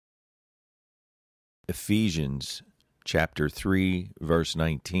Ephesians chapter 3, verse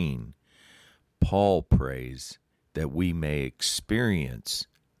 19, Paul prays that we may experience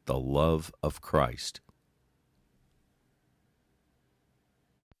the love of Christ.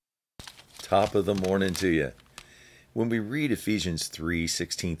 Top of the morning to you. When we read Ephesians 3,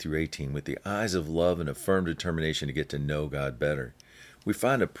 16 through 18 with the eyes of love and a firm determination to get to know God better, we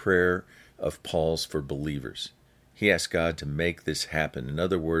find a prayer of Paul's for believers. He asks God to make this happen. In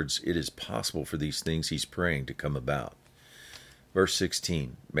other words, it is possible for these things he's praying to come about. Verse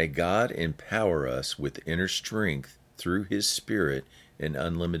 16, may God empower us with inner strength through his Spirit and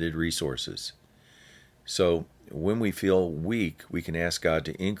unlimited resources. So when we feel weak, we can ask God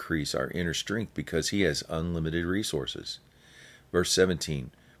to increase our inner strength because he has unlimited resources. Verse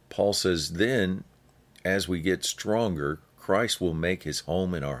 17, Paul says, then as we get stronger, Christ will make his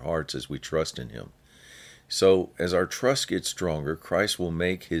home in our hearts as we trust in him. So as our trust gets stronger, Christ will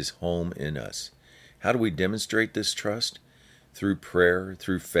make his home in us. How do we demonstrate this trust? Through prayer,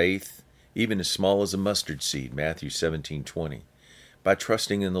 through faith, even as small as a mustard seed, Matthew 17:20. By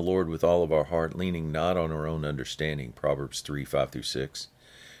trusting in the Lord with all of our heart, leaning not on our own understanding, Proverbs 3, 5 through 6.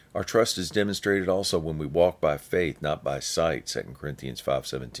 Our trust is demonstrated also when we walk by faith, not by sight, 2 Corinthians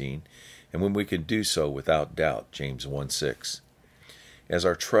 5:17, and when we can do so without doubt, James 1:6. As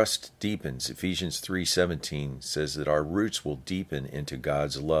our trust deepens, Ephesians 3:17 says that our roots will deepen into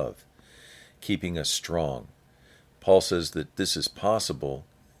God's love, keeping us strong. Paul says that this is possible,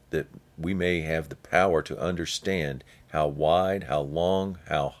 that we may have the power to understand how wide, how long,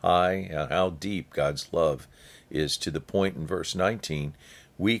 how high, and how deep God's love is, to the point in verse 19,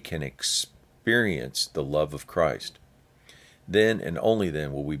 we can experience the love of Christ. Then and only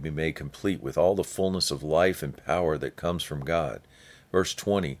then will we be made complete with all the fullness of life and power that comes from God. Verse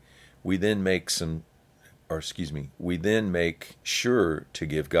 20, we then make sure to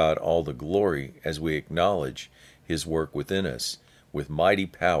give God all the glory as we acknowledge his work within us with mighty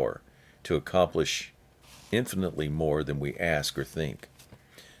power to accomplish infinitely more than we ask or think.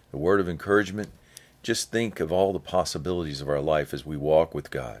 The word of encouragement, just think of all the possibilities of our life as we walk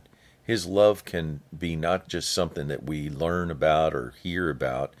with God. His love can be not just something that we learn about or hear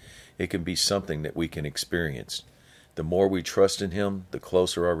about. It can be something that we can experience. The more we trust in him, the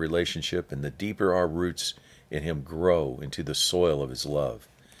closer our relationship and the deeper our roots in him grow into the soil of his love.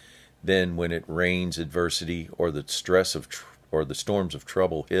 Then when it rains adversity or the stress of or the storms of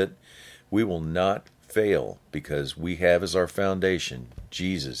trouble hit, we will not fail because we have as our foundation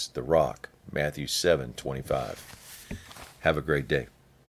Jesus, the rock, Matthew 7:25. Have a great day.